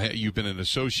 You've been an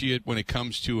associate when it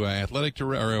comes to athletic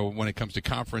director, or when it comes to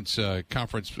conference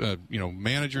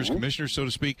managers, commissioners, so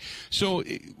to speak. So,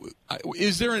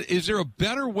 is there a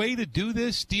better way to do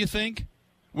this? Do you think?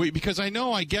 Because I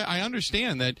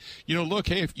understand that, look,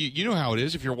 hey, if you know how it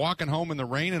is. If you're walking home in the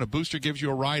rain and a booster gives you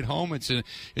a ride home, it's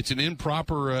an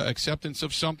improper acceptance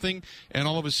of something, and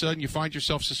all of a sudden you find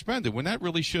yourself suspended when that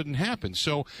really shouldn't happen.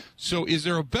 So is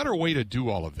there a better way to do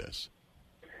all of this?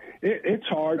 It's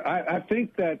hard. I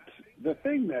think that the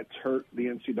thing that's hurt the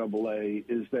NCAA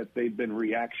is that they've been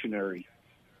reactionary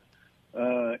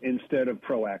instead of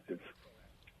proactive.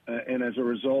 And as a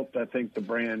result, I think the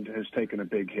brand has taken a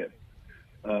big hit.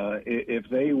 If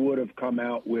they would have come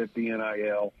out with the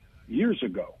NIL years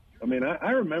ago, I mean,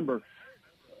 I remember,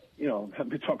 I've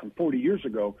been talking 40 years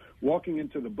ago, walking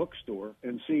into the bookstore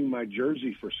and seeing my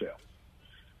jersey for sale.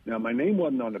 Now, my name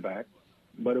wasn't on the back,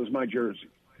 but it was my jersey.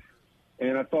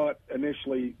 And I thought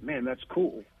initially, man, that's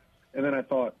cool. And then I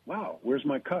thought, wow, where's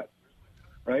my cut?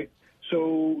 Right?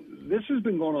 So this has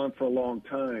been going on for a long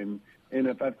time. And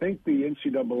if I think the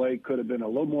NCAA could have been a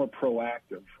little more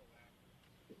proactive,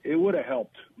 it would have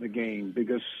helped the game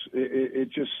because it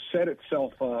just set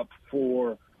itself up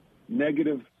for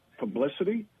negative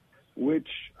publicity, which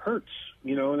hurts,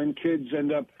 and then kids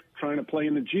end up trying to play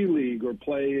in the G League or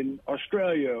play in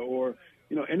Australia or,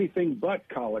 anything but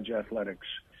college athletics.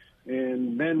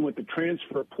 And then with the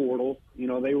transfer portal,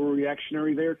 they were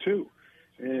reactionary there too.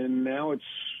 And now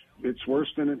it's worse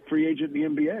than a free agent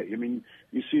in the NBA. I mean,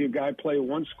 you see a guy play at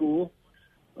one school,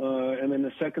 and then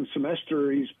the second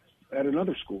semester he's at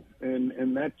another school.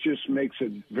 And that just makes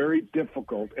it very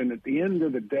difficult. And at the end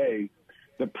of the day,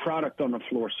 the product on the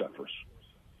floor suffers.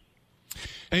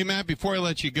 Hey, Matt, before I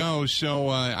let you go, so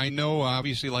I know,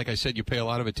 obviously, like I said, you pay a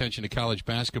lot of attention to college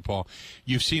basketball.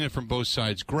 You've seen it from both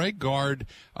sides. Greg Gard,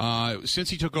 since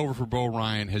he took over for Bo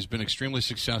Ryan, has been extremely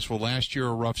successful. Last year,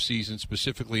 a rough season,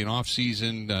 specifically an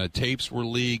off-season. Tapes were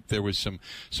leaked. There was some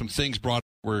things brought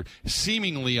were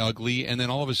seemingly ugly, and then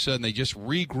all of a sudden they just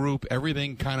regroup.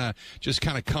 Everything kind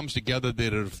of comes together. They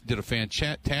did a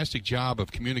fantastic job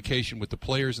of communication with the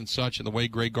players and such, and the way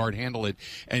Greg Gard handled it.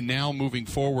 And now moving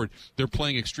forward, they're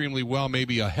playing extremely well,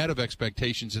 maybe ahead of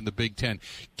expectations in the Big Ten.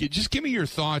 Just give me your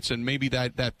thoughts and maybe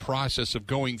that process of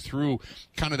going through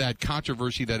kind of that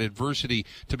controversy, that adversity,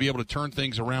 to be able to turn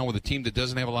things around with a team that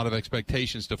doesn't have a lot of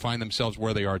expectations to find themselves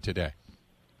where they are today.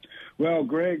 Well,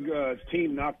 Greg's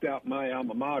team knocked out my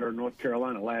alma mater, North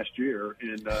Carolina, last year,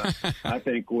 and I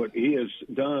think what he has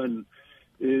done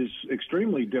is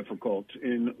extremely difficult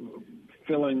in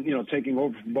taking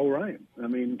over from Bo Ryan. I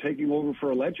mean, taking over for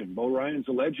a legend. Bo Ryan's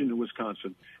a legend in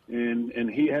Wisconsin,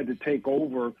 and he had to take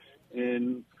over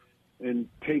and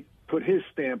put his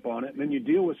stamp on it, and then you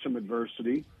deal with some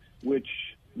adversity, which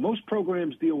most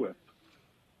programs deal with.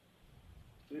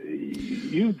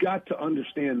 You've got to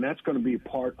understand that's going to be a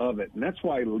part of it. And that's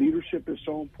why leadership is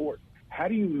so important. How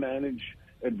do you manage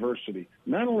adversity?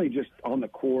 Not only just on the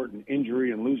court and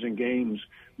injury and losing games,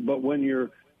 but when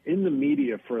you're in the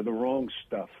media for the wrong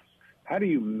stuff. How do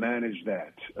you manage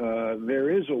that? There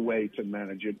is a way to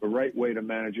manage it, the right way to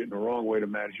manage it and the wrong way to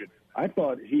manage it. I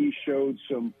thought he showed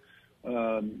some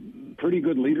pretty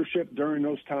good leadership during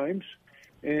those times.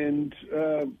 And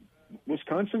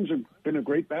Wisconsin's been a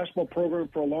great basketball program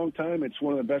for a long time. It's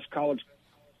one of the best college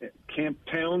camp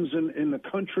towns in the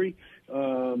country.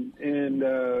 And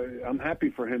I'm happy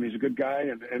for him. He's a good guy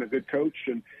and a good coach.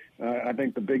 And I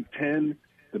think the Big Ten,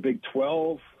 the Big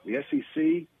 12, the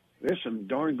SEC, there's some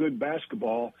darn good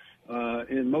basketball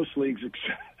in most leagues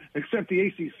except the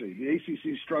ACC. The ACC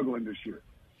is struggling this year.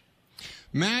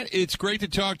 Matt, it's great to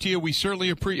talk to you. We certainly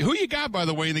appreciate. Who you got, by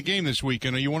the way, in the game this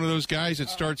weekend? Are you one of those guys that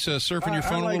starts surfing your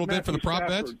phone a little bit for the prop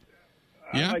bets?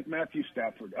 I like Matthew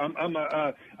Stafford.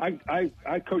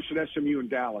 I coached at SMU in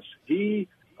Dallas. He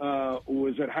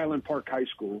was at Highland Park High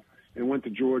School and went to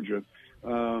Georgia.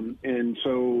 And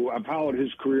so I followed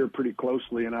his career pretty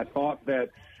closely, and I thought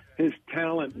that his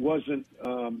talent wasn't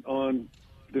on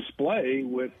display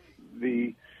with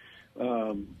the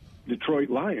Detroit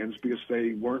Lions because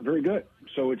they weren't very good.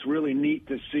 So it's really neat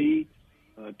to see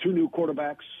two new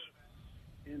quarterbacks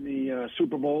in the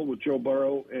Super Bowl with Joe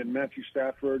Burrow and Matthew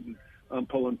Stafford, and I'm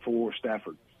pulling for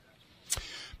Stafford.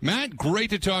 Matt, great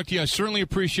to talk to you. I certainly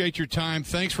appreciate your time.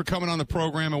 Thanks for coming on the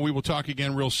program, and we will talk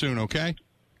again real soon, okay?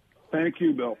 Thank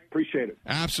you, Bill. Appreciate it.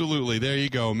 Absolutely. There you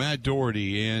go. Matt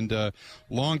Doherty, and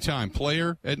longtime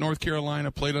player at North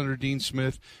Carolina, played under Dean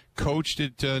Smith, coached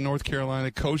at North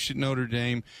Carolina, coached at Notre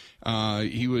Dame.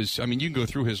 He was, I mean, you can go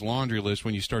through his laundry list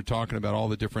when you start talking about all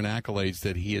the different accolades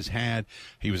that he has had.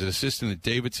 He was an assistant at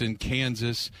Davidson,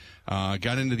 Kansas,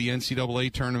 got into the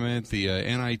NCAA tournament, the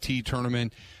NIT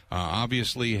tournament.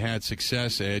 Obviously had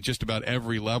success at just about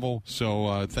every level.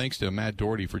 So thanks to Matt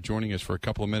Doherty for joining us for a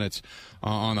couple of minutes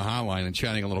on the hotline and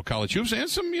chatting a little college hoops and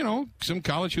some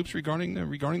college hoops regarding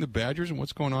the Badgers and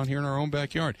what's going on here in our own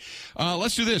backyard.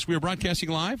 Let's do this. We are broadcasting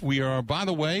live. We are, by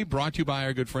the way, brought to you by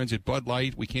our good friends at Bud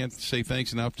Light. We can't say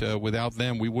thanks enough. Without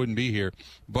them, we wouldn't be here.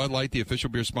 Bud Light, the official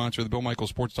beer sponsor of the Bill Michaels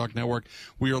Sports Talk Network.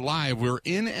 We are live. We're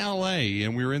in L.A.,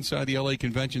 and we're inside the L.A.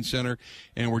 Convention Center,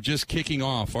 and we're just kicking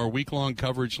off our week-long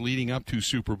coverage leading up to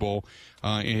Super Bowl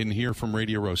and hear from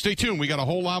Radio Row. Stay tuned. We got a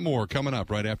whole lot more coming up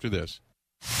right after this.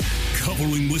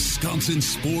 Covering Wisconsin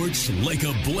sports like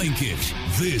a blanket.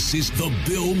 This is the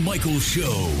Bill Michaels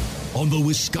Show on the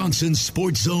Wisconsin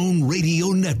Sports Zone Radio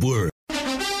Network.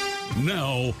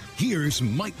 Now, here's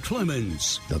Mike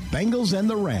Clemens. The Bengals and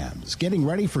the Rams getting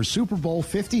ready for Super Bowl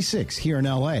 56 here in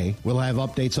L.A. We'll have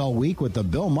updates all week with the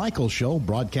Bill Michaels Show,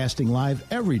 broadcasting live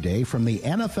every day from the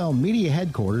NFL media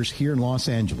headquarters here in Los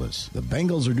Angeles. The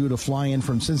Bengals are due to fly in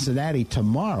from Cincinnati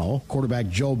tomorrow. Quarterback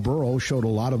Joe Burrow showed a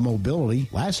lot of mobility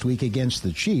last week against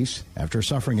the Chiefs after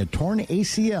suffering a torn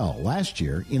ACL last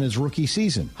year in his rookie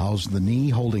season. How's the knee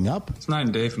holding up? It's night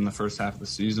and day from the first half of the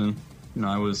season.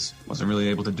 I wasn't really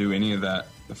able to do any of that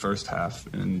the first half,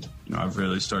 and I've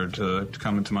really started to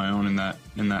come into my own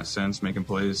in that sense, making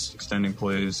plays, extending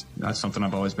plays. That's something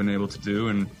I've always been able to do,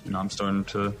 and I'm starting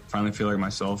to finally feel like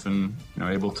myself and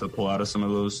able to pull out of some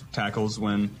of those tackles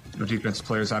when defensive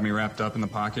players have me wrapped up in the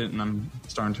pocket, and I'm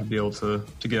starting to be able to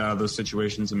get out of those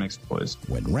situations and make some plays.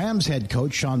 When Rams head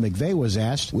coach Sean McVay was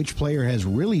asked which player has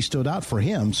really stood out for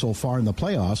him so far in the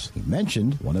playoffs, he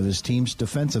mentioned one of his team's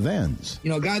defensive ends.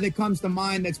 A guy that comes to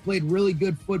mind that's played really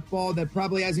good football that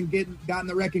probably hasn't gotten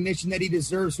the recognition that he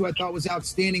deserves, who I thought was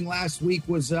outstanding last week,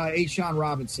 was A'Shawn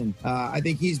Robinson. I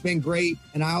think he's been great,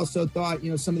 and I also thought,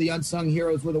 some of the unsung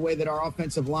heroes were the way that our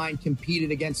offensive line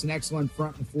competed against an excellent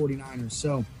front in the 49ers.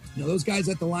 So, those guys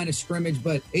at the line of scrimmage,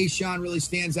 but A'Shawn really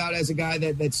stands out as a guy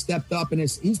that stepped up, and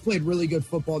he's played really good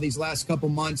football these last couple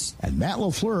months. And Matt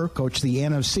LaFleur coached the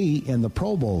NFC in the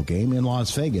Pro Bowl game in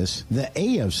Las Vegas. The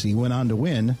AFC went on to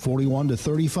win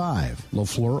 41-35.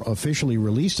 LaFleur officially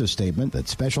released a statement that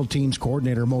special teams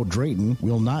coordinator Mo Drayton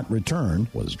will not return.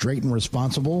 Was Drayton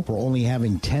responsible for only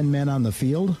having 10 men on the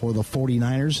field for the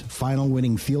 49ers' final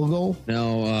winning field goal?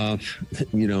 No,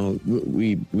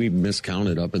 we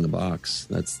miscounted up in the box.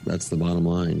 That's the bottom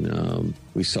line.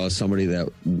 We saw somebody that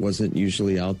wasn't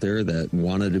usually out there that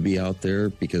wanted to be out there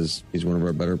because he's one of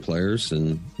our better players,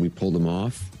 and we pulled him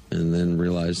off and then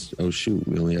realized, oh, shoot,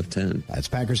 we only have 10. That's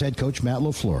Packers head coach Matt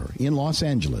LaFleur in Los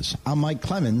Angeles. I'm Mike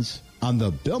Clemens on The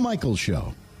Bill Michaels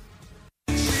Show.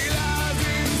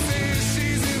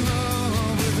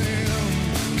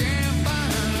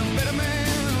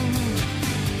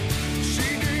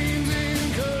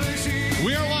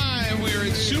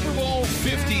 Super Bowl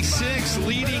 56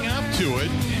 leading up to it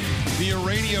via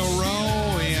Radio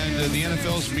Row and the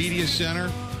NFL's Media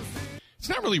Center. It's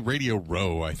not really Radio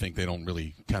Row. I think they don't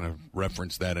really kind of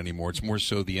reference that anymore. It's more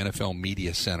so the NFL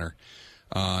Media Center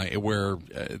where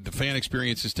the fan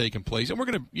experience is taking place. And we're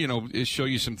going to, show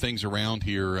you some things around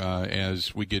here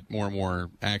as we get more and more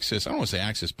access. I don't want to say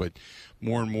access, but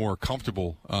more and more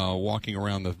comfortable walking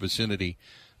around the vicinity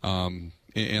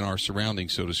in our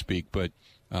surroundings, so to speak. But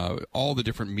All the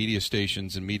different media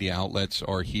stations and media outlets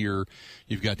are here.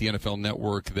 You've got the NFL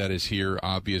Network that is here,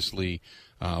 obviously.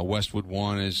 Westwood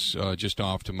One is just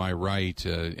off to my right.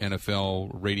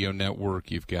 NFL Radio Network.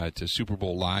 You've got Super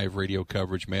Bowl Live radio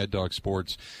coverage, Mad Dog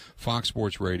Sports, Fox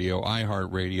Sports Radio,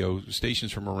 iHeartRadio,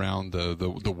 stations from around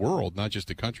the world, not just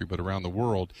the country, but around the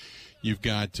world. You've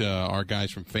got our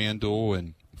guys from FanDuel,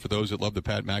 and for those that love the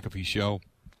Pat McAfee Show,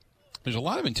 there's a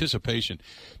lot of anticipation.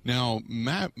 Now,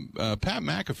 Pat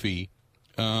McAfee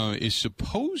is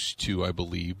supposed to, I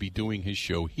believe, be doing his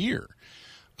show here.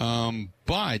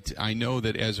 But I know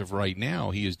that as of right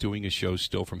now, he is doing a show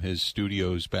still from his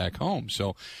studios back home.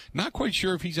 So not quite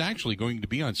sure if he's actually going to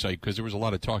be on site, because there was a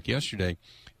lot of talk yesterday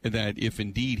that if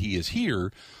indeed he is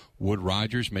here, would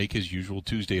Rodgers make his usual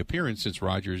Tuesday appearance since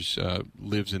Rodgers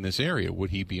lives in this area? Would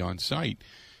he be on site?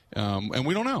 And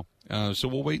we don't know. So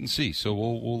we'll wait and see. So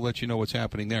we'll let you know what's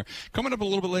happening there. Coming up a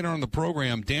little bit later on the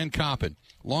program, Dan Coppin,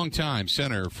 longtime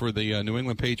center for the New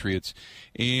England Patriots,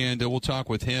 and we'll talk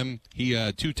with him. He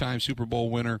two-time Super Bowl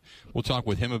winner. We'll talk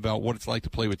with him about what it's like to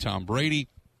play with Tom Brady,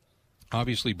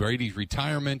 obviously Brady's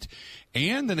retirement,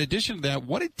 and in addition to that,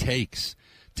 what it takes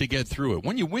to get through it.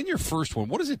 When you win your first one,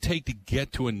 what does it take to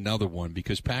get to another one?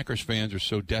 Because Packers fans are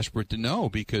so desperate to know,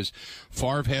 because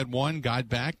Favre had one, got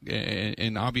back,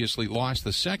 and obviously lost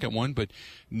the second one, but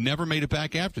never made it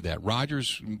back after that.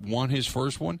 Rodgers won his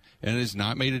first one and has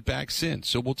not made it back since.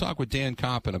 So we'll talk with Dan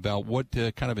Coppin about what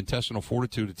kind of intestinal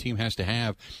fortitude a team has to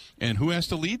have and who has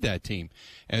to lead that team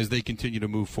as they continue to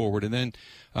move forward. And then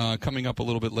coming up a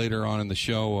little bit later on in the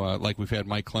show, like we've had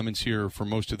Mike Clemens here for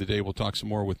most of the day, we'll talk some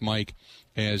more with Mike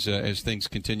as things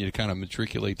continue to kind of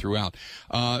matriculate throughout.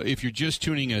 If you're just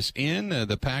tuning us in,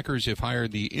 the Packers have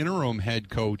hired the interim head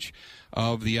coach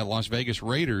of the Las Vegas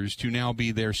Raiders to now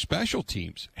be their special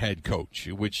teams head coach,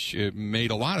 which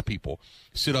made a lot of people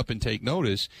sit up and take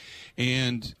notice.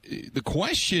 And the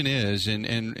question is,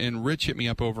 and Rich hit me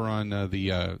up over on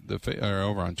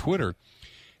over on Twitter,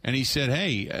 and he said,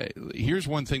 "Hey, here's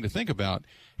one thing to think about: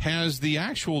 has the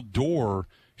actual door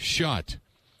shut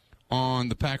on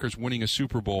the Packers winning a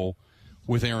Super Bowl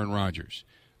with Aaron Rodgers?"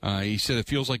 He said it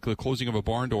feels like the closing of a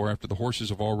barn door after the horses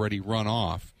have already run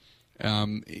off.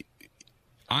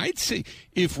 I'd say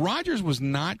if Rodgers was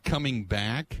not coming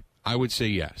back, I would say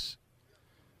yes.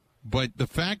 But the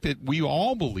fact that we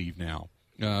all believe now,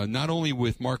 not only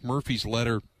with Mark Murphy's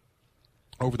letter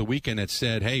over the weekend that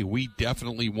said, hey, we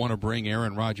definitely want to bring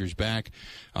Aaron Rodgers back.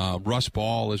 Russ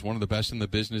Ball is one of the best in the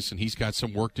business, and he's got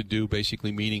some work to do,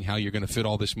 basically meaning how you're going to fit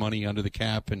all this money under the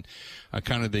cap and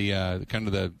kind of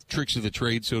the tricks of the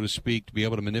trade, so to speak, to be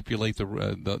able to manipulate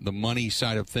the money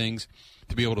side of things,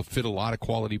 to be able to fit a lot of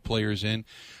quality players in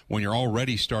when you're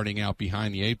already starting out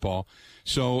behind the eight ball.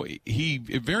 So he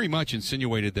very much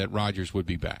insinuated that Rodgers would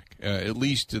be back, at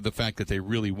least the fact that they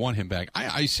really want him back.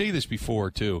 I say this before,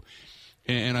 too,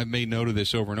 and I've made note of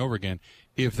this over and over again.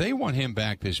 If they want him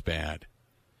back this bad,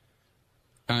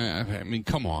 I mean,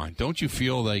 come on. Don't you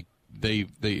feel like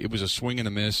it was a swing and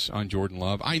a miss on Jordan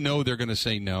Love? I know they're going to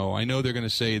say no. I know they're going to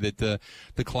say that the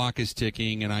clock is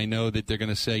ticking, and I know that they're going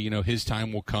to say, his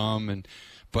time will come.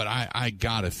 But I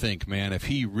got to think, man, if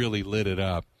he really lit it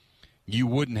up, you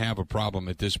wouldn't have a problem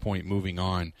at this point moving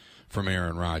on from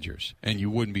Aaron Rodgers, and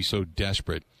you wouldn't be so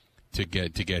desperate to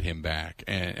get him back.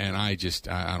 And I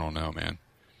don't know, man.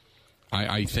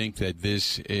 I think that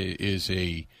this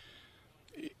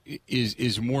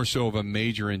is more so of a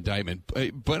major indictment.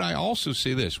 But I also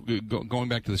say this, going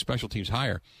back to the special teams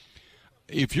hire,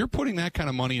 if you're putting that kind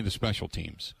of money into special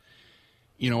teams,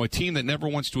 a team that never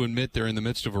wants to admit they're in the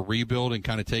midst of a rebuild and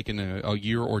kind of taking a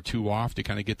year or two off to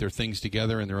kind of get their things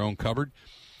together in their own cupboard,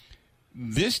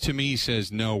 this to me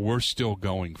says, no, we're still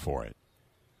going for it.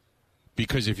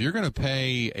 Because if you're going to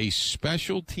pay a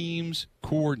special teams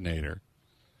coordinator,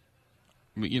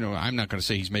 I'm not going to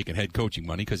say he's making head coaching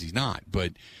money, because he's not,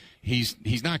 but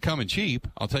he's not coming cheap,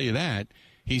 I'll tell you that.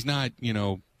 He's not,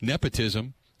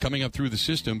 nepotism, coming up through the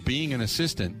system, being an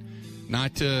assistant,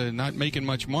 not making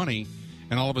much money,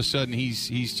 and all of a sudden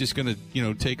he's just going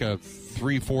to, take a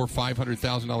 $300,000, $400,000,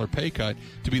 $500,000 pay cut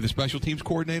to be the special teams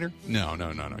coordinator? No.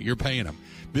 You're paying him.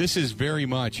 This is very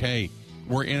much, hey,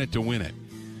 we're in it to win it.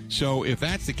 So if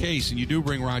that's the case and you do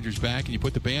bring Rodgers back and you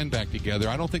put the band back together,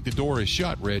 I don't think the door is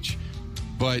shut, Rich.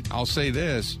 But I'll say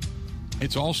this,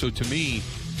 it's also, to me,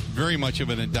 very much of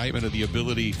an indictment of the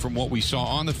ability from what we saw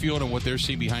on the field and what they're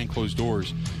seeing behind closed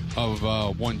doors of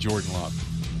one Jordan Love.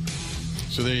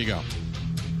 So there you go.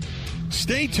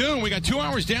 Stay tuned. We got 2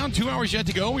 hours down, 2 hours yet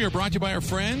to go. We are brought to you by our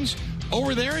friends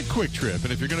over there at Quick Trip.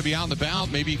 And if you're going to be out and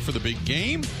about, maybe for the big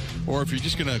game, or if you're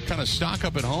just going to kind of stock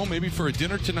up at home, maybe for a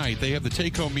dinner tonight, they have the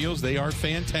take-home meals. They are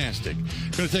fantastic.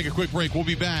 Going to take a quick break. We'll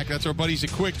be back. That's our buddies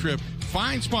at Quick Trip.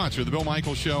 Fine sponsor of the Bill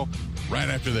Michaels Show right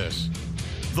after this.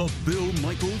 The Bill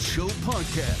Michaels Show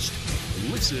podcast.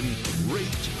 Listen, rate,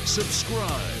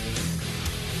 subscribe.